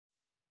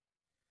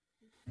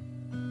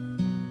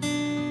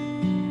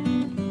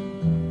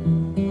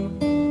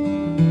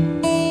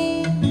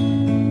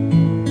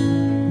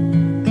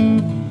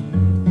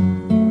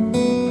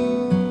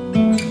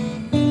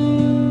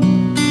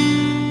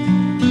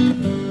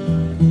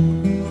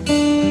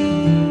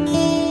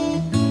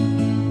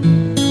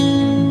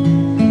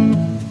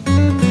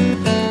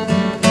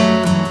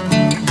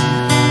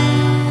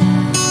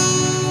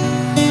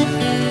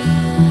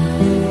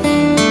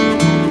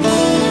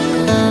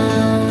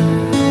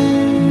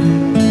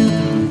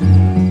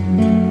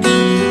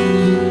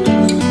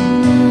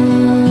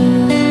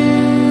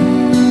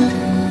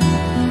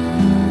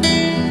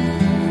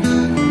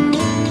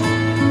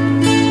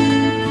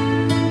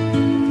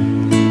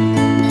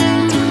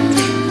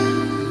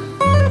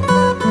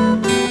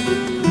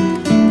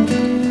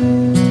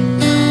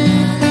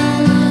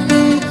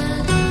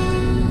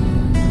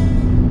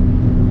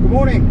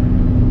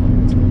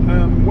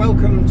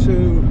Welcome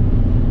to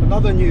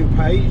another new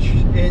page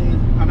in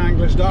an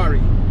angler's diary.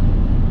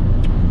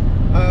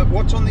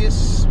 What's on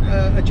this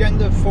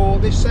agenda for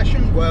this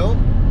session? Well,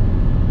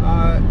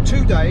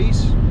 2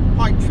 days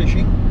pike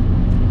fishing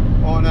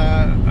on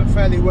a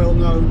fairly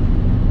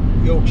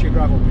well-known Yorkshire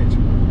gravel pit.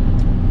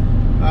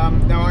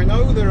 Now I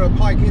know there are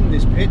pike in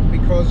this pit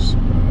because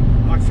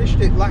I fished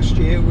it last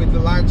year with the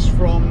lads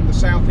from the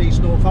South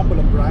East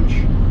Northumberland branch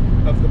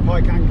of the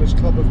Pike Anglers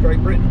Club of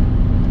Great Britain.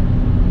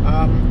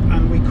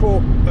 And we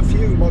caught a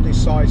few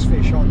modest sized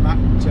fish on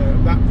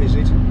that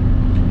visit,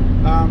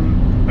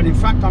 and in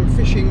fact I'm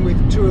fishing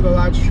with two of the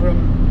lads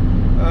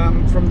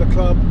from the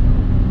club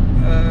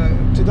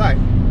today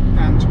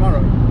and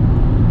tomorrow.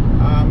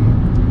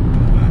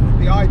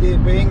 The idea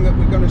being that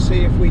we're going to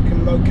see if we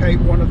can locate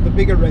one of the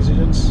bigger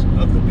residents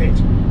of the pit.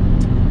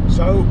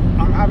 So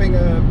I'm having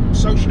a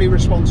socially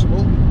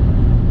responsible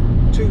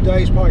 2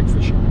 days pike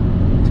fishing.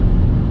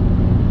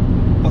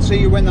 I'll see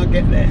you when I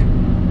get there.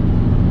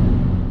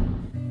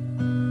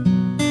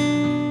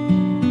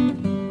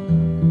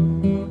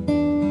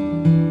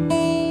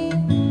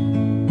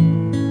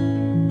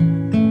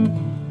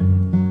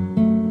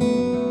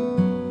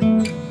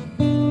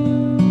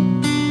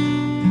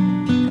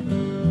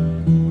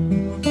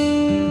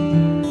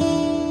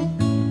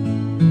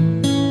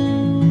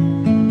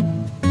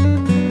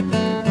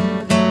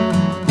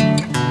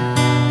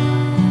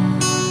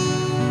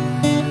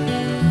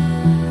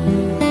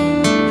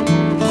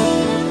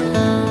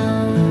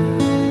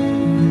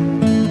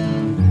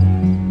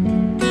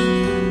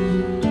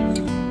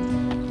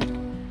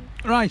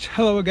 Right,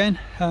 hello again.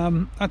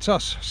 That's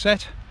us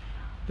set.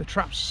 The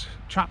traps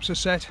are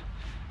set,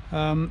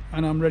 and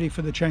I'm ready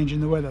for the change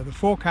in the weather. The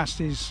forecast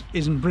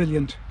isn't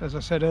brilliant, as I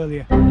said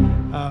earlier.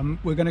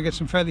 We're going to get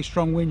some fairly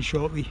strong winds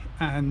shortly,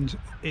 and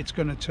it's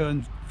going to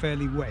turn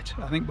fairly wet.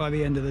 I think by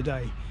the end of the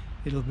day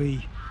it'll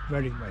be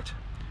very wet.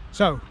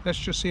 So let's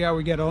just see how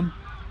we get on.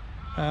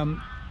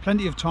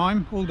 Plenty of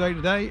time, all day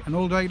today and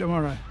all day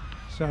tomorrow.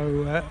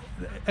 So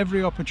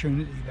every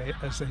opportunity,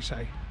 as they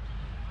say.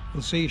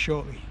 We'll see you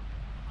shortly.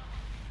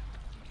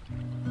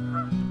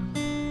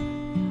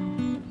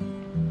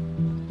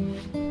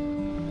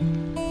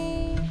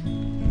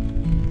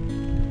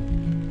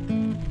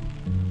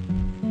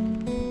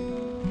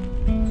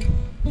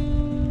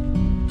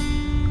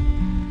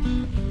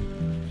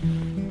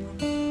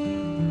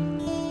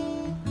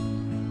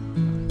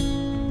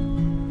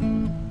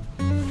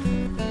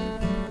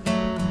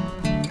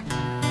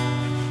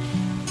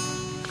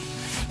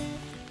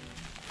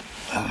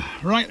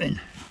 Right then,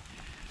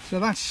 so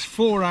that's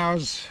 4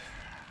 hours,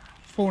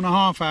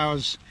 4.5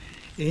 hours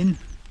in,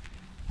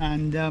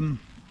 and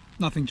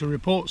nothing to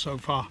report so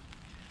far.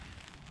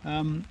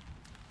 A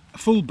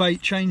full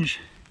bait change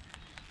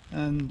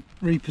and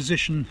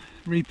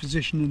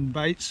repositioning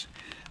baits.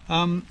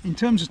 In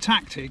terms of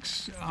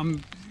tactics,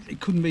 it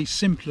couldn't be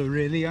simpler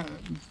really.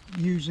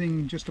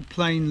 Using just a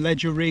plain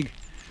ledger rig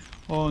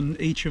on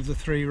each of the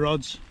 3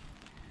 rods.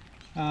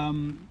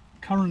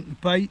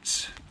 Current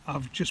baits,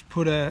 I've just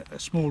put a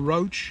small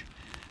roach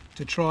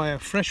to try a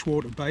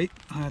freshwater bait.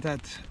 I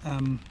had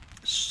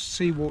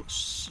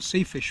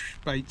sea fish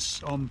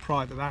baits on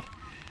prior to that.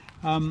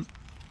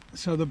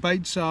 So the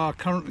baits are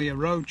currently a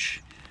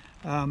roach,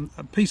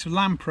 a piece of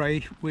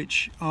lamprey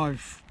which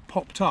I've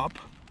popped up,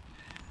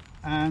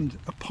 and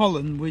a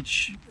pollen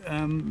which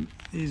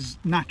is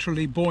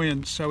naturally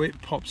buoyant, so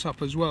it pops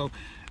up as well.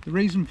 The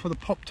reason for the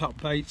popped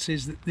up baits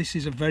is that this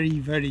is a very,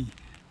 very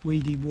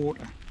weedy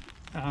water.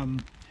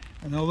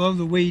 And although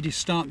the weed is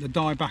starting to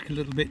die back a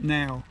little bit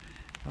now,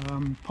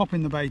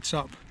 popping the baits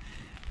up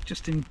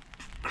just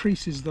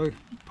increases the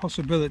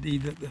possibility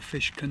that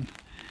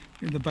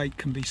the bait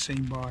can be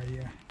seen by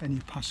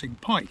any passing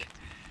pike,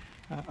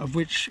 of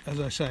which, as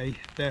I say,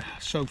 there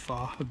so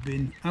far have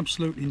been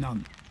absolutely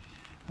none.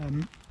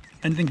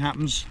 Anything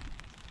happens,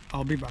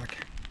 I'll be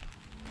back.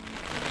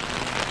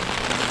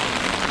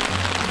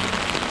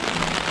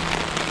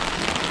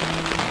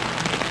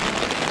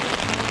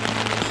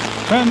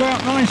 Turned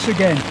out nice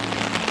again.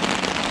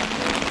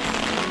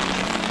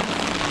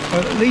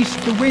 But at least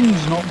the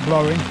wind's not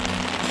blowing.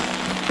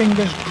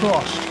 Fingers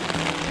crossed.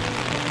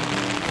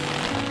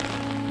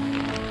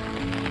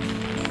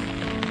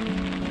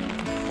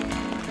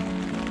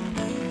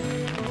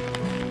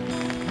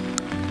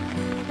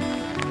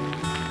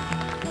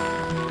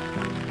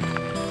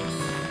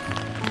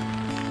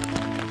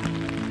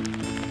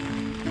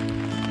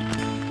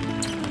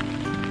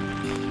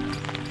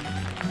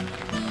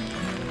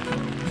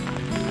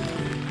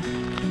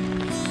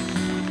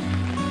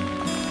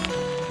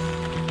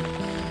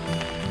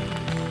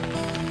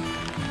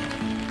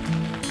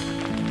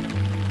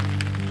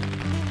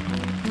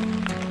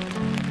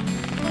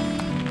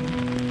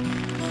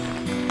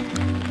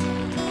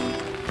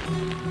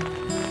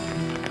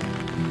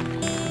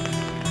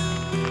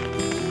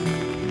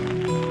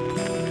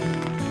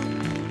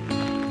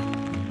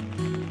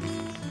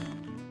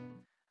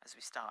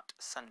 start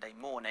Sunday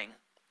morning.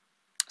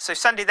 So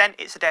Sunday then,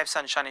 it's a day of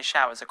sunshine and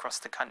showers across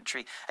the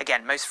country.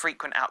 Again, most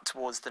frequent out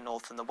towards the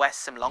north and the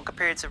west. Some longer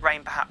periods of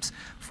rain perhaps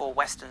for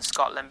western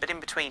Scotland, but in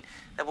between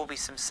there will be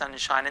some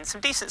sunshine and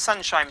some decent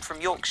sunshine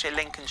from Yorkshire,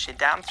 Lincolnshire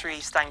down through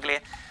East Anglia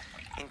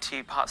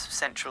into parts of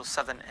central,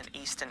 southern and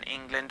eastern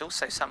England.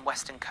 Also some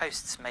western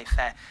coasts may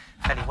fare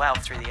fairly well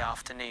through the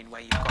afternoon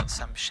where you've got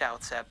some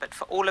shelter. But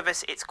for all of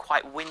us, it's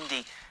quite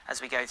windy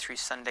as we go through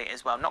Sunday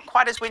as well. Not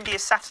quite as windy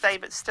as Saturday,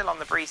 but still on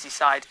the breezy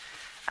side.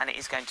 And it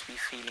is going to be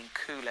feeling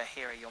cooler.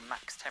 Here are your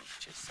max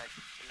temperatures. So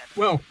 11.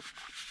 Well,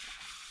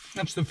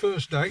 that's the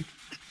first day.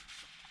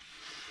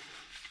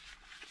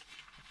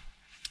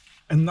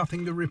 And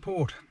nothing to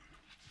report.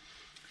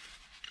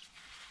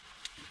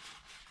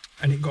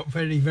 And it got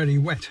very, very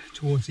wet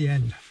towards the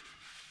end.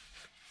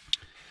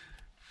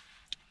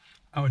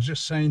 I was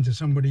just saying to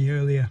somebody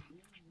earlier,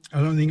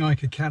 I don't think I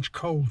could catch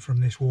cold from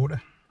this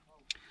water.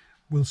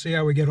 We'll see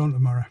how we get on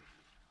tomorrow.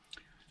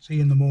 See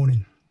you in the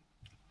morning.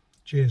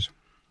 Cheers.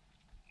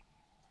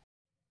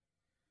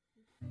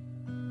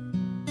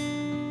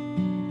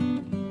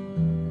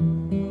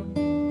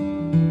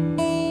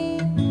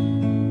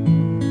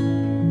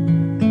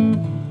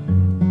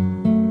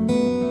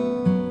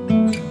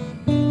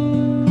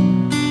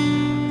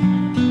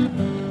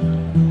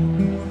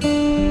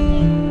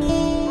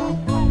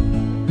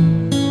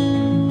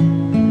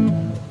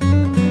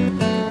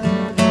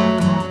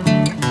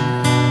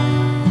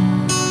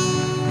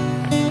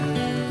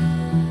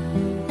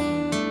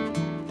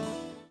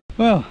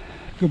 Well,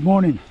 good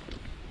morning,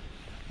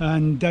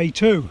 and day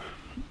two.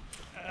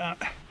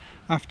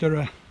 After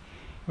a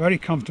very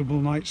comfortable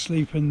night's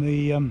sleep in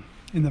the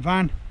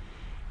van,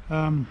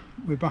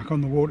 we're back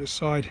on the water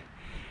side,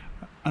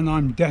 and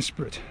I'm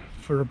desperate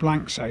for a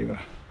blank saver.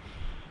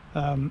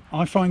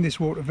 I find this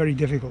water very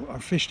difficult.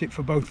 I've fished it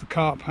for both the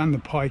carp and the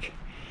pike,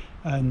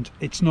 and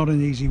it's not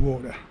an easy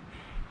water.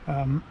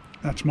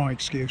 That's my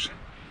excuse.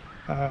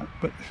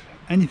 But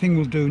anything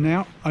will do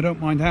now. I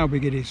don't mind how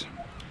big it is.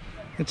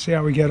 Let's see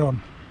how we get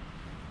on.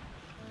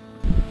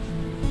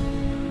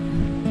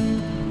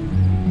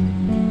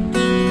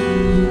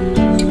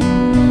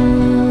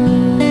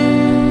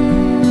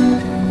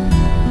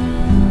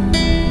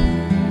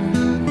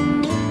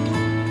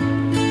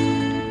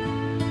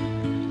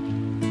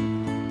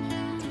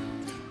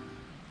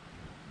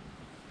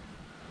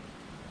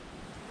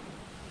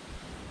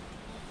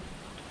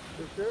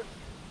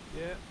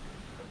 Yeah.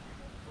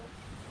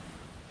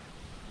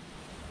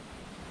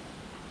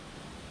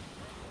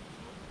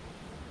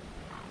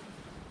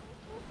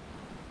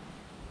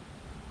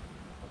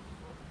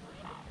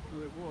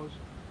 Well, it was.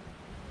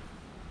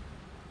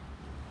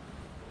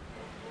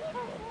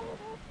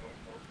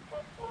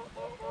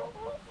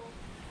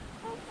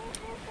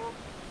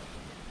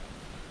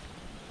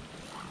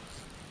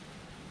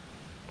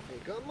 Hey,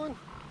 got one?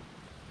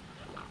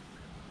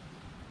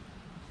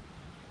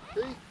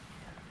 See?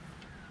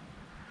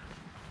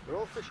 They're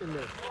all fishing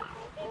there.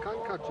 You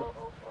can't catch them.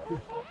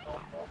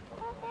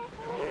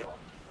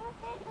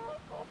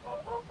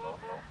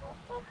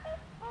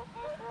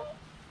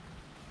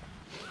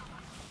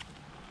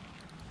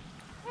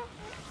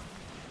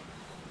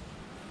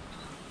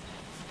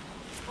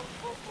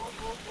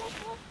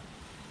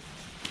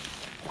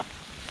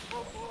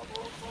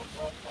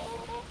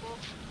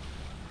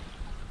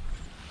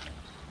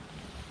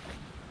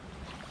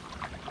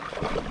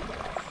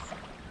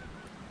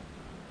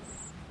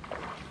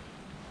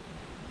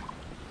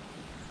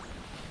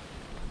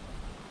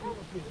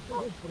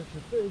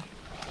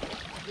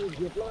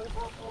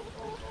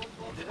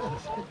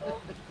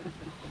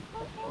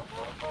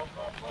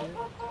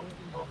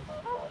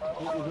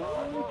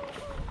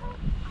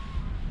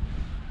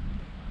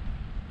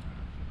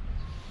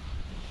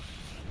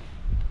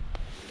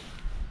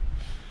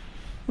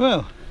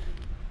 'Well,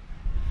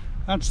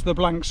 that's the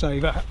blank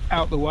saver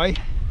out the way.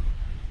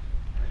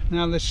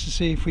 Now let's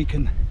see if we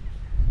can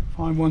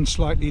find one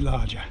slightly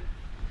larger.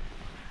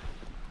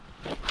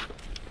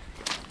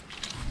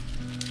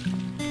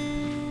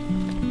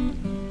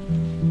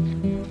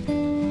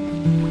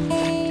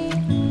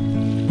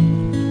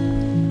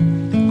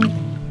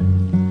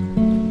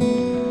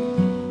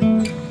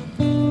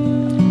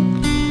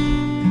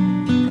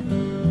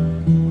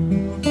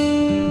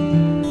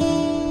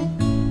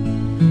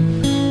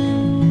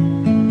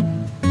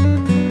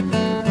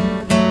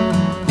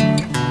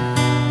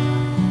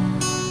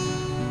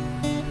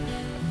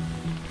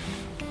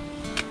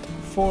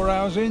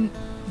 In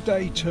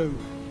day two,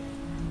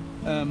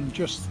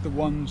 just the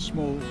one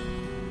small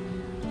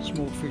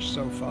fish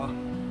so far.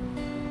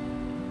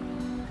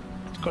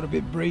 It's got a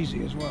bit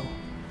breezy as well.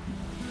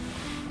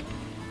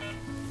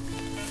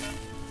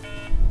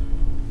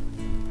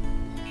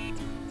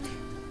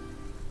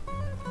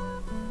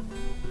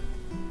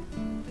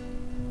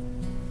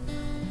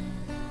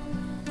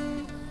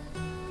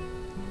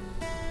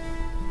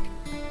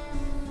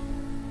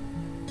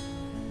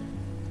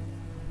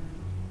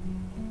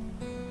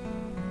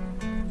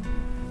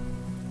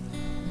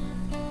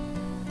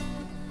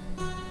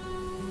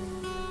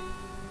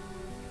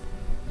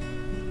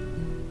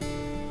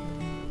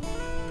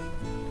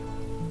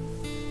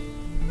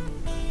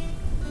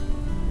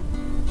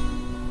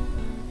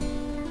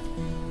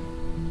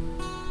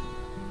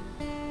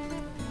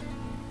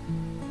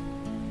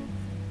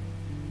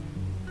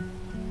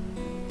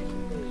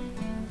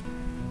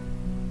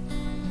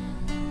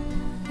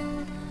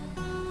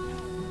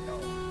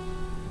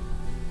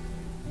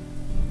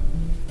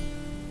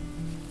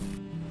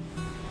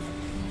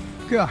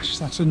 Gosh,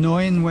 that's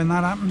annoying when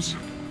that happens.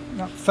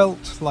 That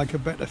felt like a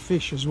better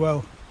fish as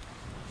well.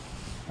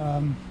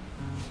 I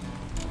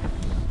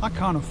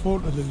can't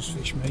afford to lose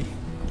fish, mate.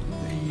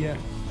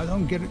 I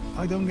don't get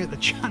the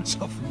chance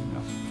often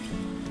enough.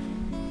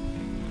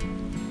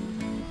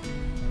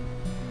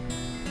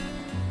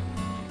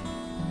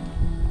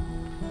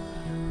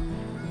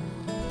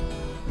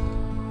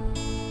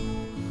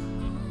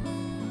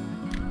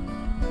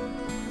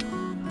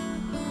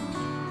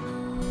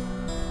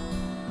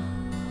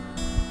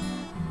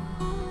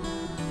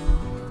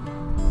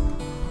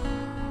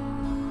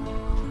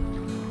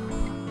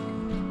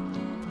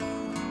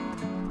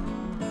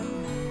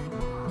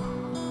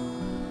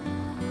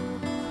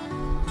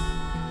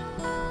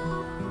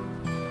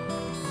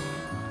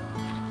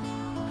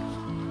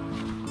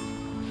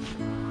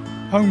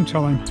 Home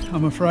time,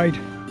 I'm afraid.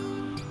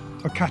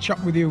 I'll catch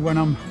up with you when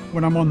I'm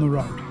on the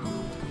road.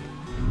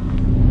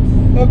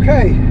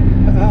 Okay,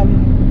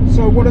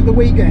 so what of the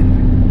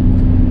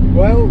weekend?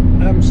 Well,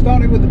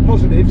 starting with the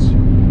positives,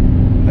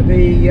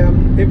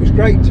 it was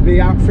great to be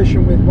out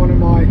fishing with one of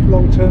my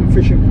long-term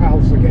fishing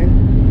pals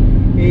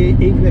again,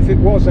 even if it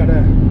was at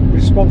a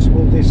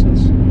responsible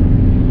distance.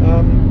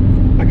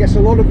 I guess a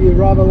lot of you,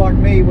 rather like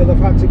me, will have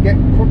had to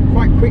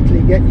quite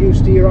quickly get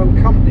used to your own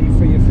company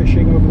for your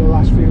fishing over the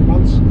last few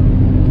months.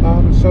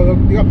 So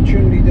the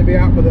opportunity to be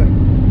out with a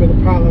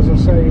pal, as I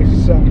say,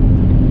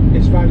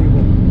 is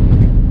valuable.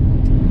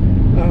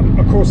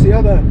 Of course, the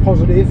other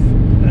positive,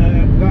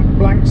 that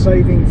blank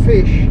saving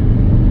fish.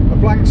 A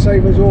blank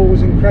saver is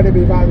always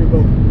incredibly valuable.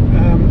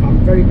 I'm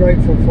very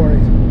grateful for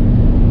it.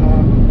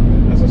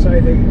 As I say,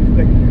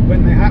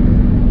 when they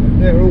happen,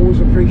 they're always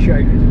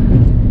appreciated.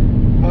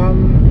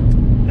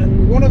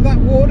 And one of that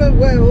water,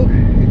 well,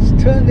 it's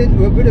turned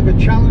into a bit of a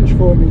challenge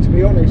for me, to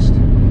be honest.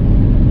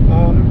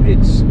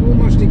 It's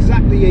almost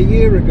exactly a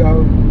year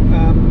ago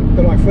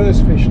that I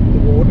first fished the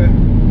water,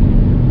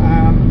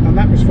 and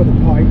that was for the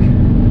pike.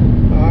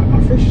 I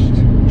fished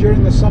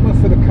during the summer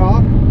for the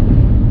carp,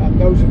 and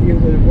those of you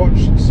that have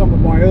watched some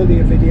of my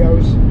earlier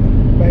videos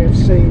may have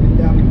seen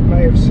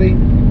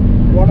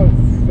one of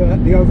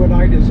the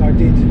overnighters I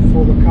did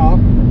for the carp,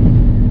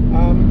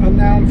 and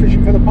now I'm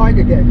fishing for the pike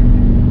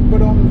again.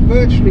 But on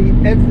virtually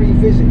every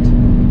visit,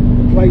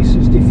 the place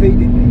has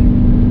defeated me.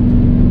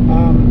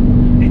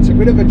 It's a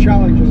bit of a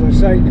challenge, as I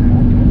say now,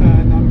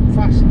 and I'm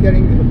fast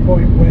getting to the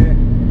point where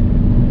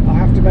I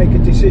have to make a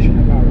decision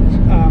about it.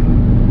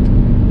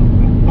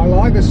 I'll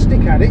either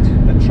stick at it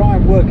and try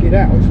and work it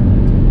out,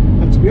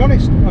 and to be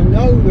honest, I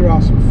know there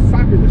are some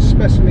fabulous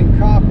specimen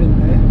carp in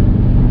there.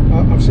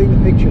 I've seen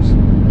the pictures,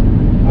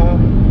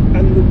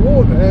 and the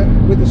water,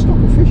 with the stock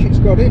of fish it's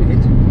got in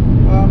it,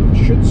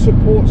 should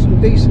support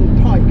some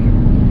decent pike.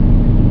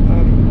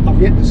 I've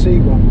yet to see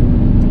one.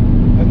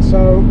 And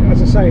so,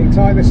 as I say, it's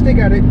either stick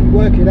at it and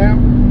work it out,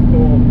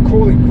 or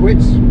call it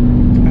quits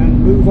and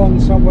move on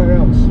somewhere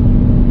else.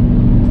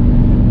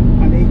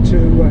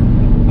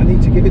 I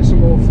need to give it some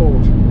more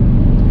thought.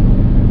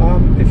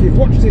 If you've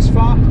watched this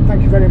far,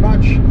 thank you very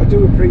much. I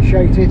do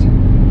appreciate it.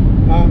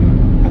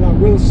 And I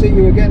will see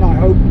you again, I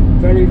hope,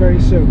 very, very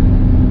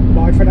soon.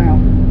 Bye for now.